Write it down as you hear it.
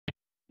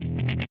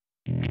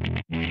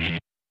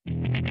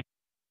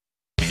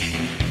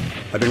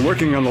I've been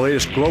working on the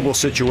latest global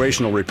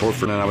situational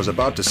report and I was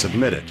about to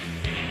submit it.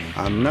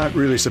 I'm not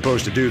really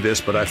supposed to do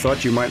this, but I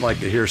thought you might like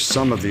to hear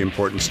some of the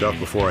important stuff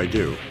before I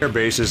do. Air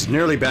base is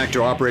nearly back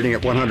to operating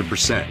at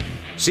 100%.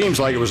 Seems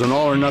like it was an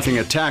all-or-nothing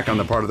attack on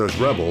the part of those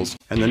rebels,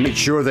 and then make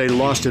sure they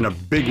lost in a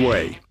big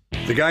way.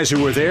 The guys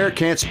who were there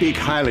can't speak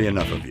highly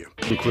enough of you,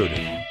 included.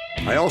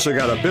 I also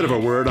got a bit of a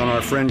word on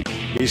our friend.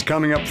 He's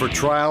coming up for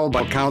trial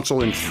by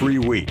council in 3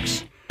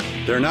 weeks.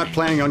 They're not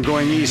planning on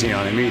going easy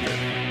on him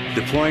either.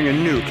 Deploying a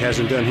nuke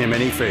hasn't done him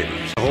any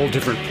favors. A whole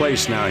different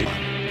place now.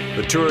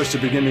 The tourists are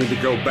beginning to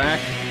go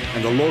back,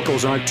 and the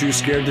locals aren't too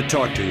scared to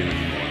talk to you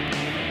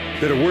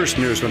anymore. Bit of worse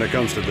news when it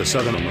comes to the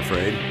southern, I'm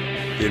afraid.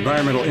 The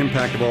environmental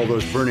impact of all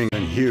those burning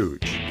is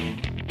huge.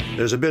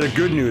 There's a bit of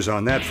good news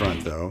on that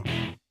front, though.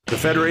 The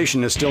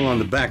Federation is still on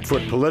the back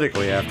foot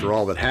politically after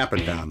all that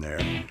happened down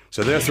there,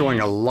 so they're throwing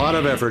a lot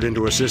of effort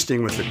into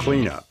assisting with the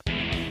cleanup.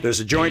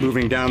 There's a joint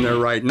moving down there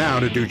right now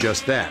to do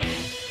just that.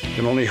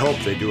 Can only hope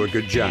they do a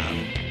good job.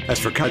 As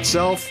for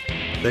itself,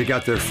 they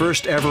got their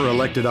first ever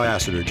elected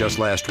ambassador just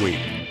last week.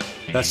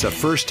 That's the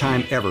first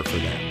time ever for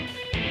them.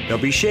 They'll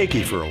be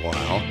shaky for a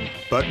while,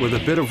 but with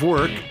a bit of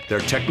work, their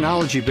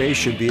technology base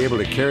should be able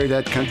to carry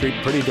that country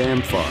pretty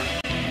damn far.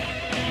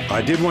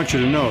 I did want you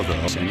to know,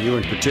 though, and you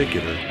in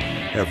particular,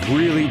 have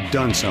really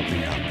done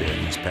something out there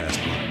these past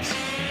months.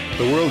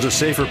 The world's a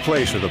safer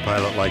place with a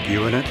pilot like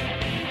you in it.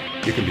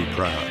 You can be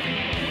proud.